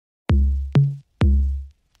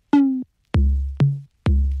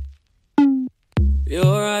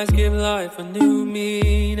eyes give life a new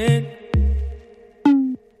meaning.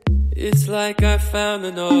 It's like I found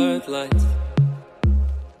the north lights.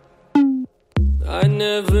 I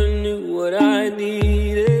never knew what I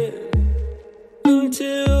needed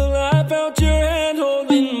until I felt your hand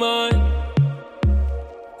holding mine.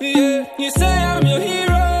 Yeah, you say I'm your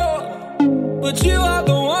hero, but you are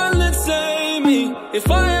the one that saved me. If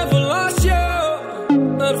I ever lost you,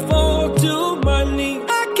 I'd fall to my knees.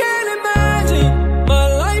 I can't imagine my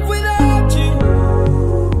life without you.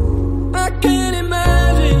 I can't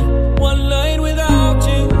imagine one night without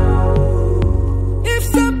you. If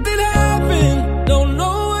something happened, don't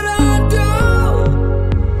know what I'd do.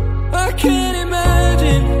 I can't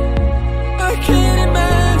imagine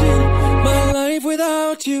my life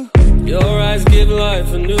without you. Your eyes give life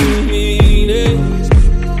a new meaning.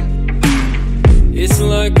 It's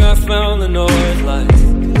like I found the north lights.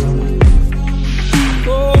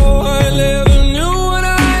 Oh, I never knew what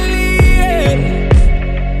I needed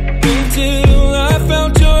until I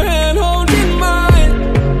felt your hand holding mine.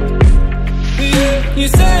 Yeah, you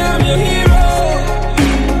say I'm your hero,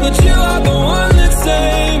 but you are the one that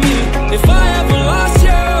saved me. If I ever lost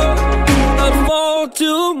you, I'd fall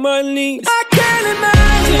to my knees. I can't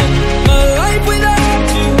imagine my life without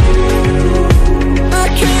you. I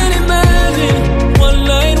can't imagine one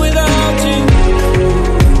night without you.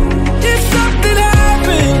 If something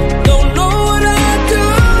happened, don't know what I'd do.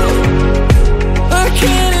 I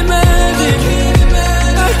can't imagine my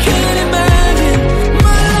life without you.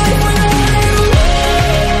 My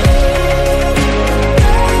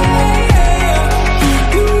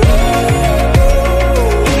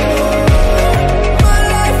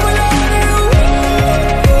life without you.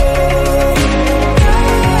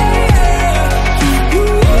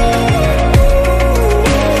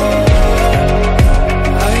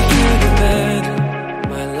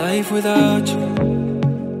 Without you,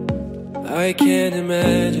 I can't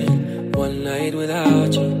imagine one night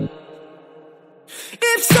without you.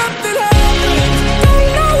 If something happened, don't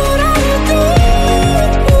know what I would do.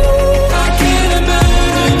 I can't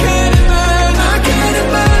imagine my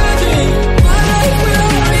life without you.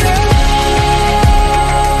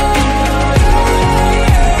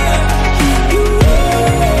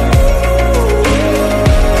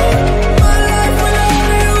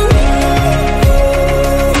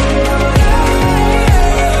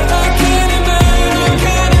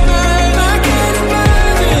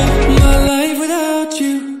 My life without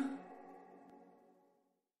you.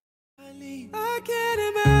 I can't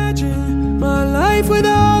imagine my life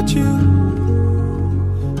without you.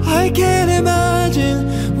 I can't imagine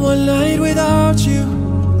one night without you.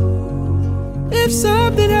 If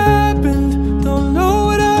something happened, don't know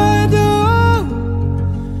what I'd do.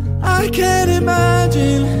 I can't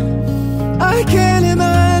imagine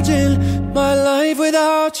my life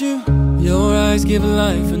without you. Your eyes give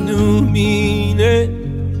life a new meaning.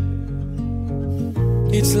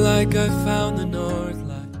 It's like I found the north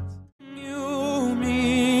lights. You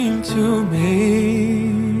mean to me,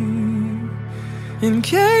 in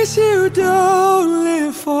case you don't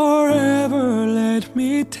live forever, let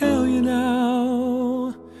me tell you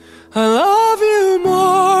now, I love you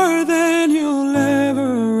more than you'll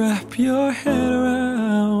ever wrap your head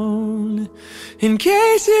around. In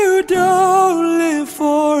case you don't live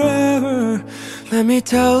forever, let me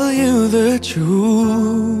tell you the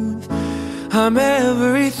truth. I'm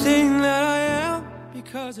everything that I am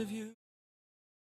because of you.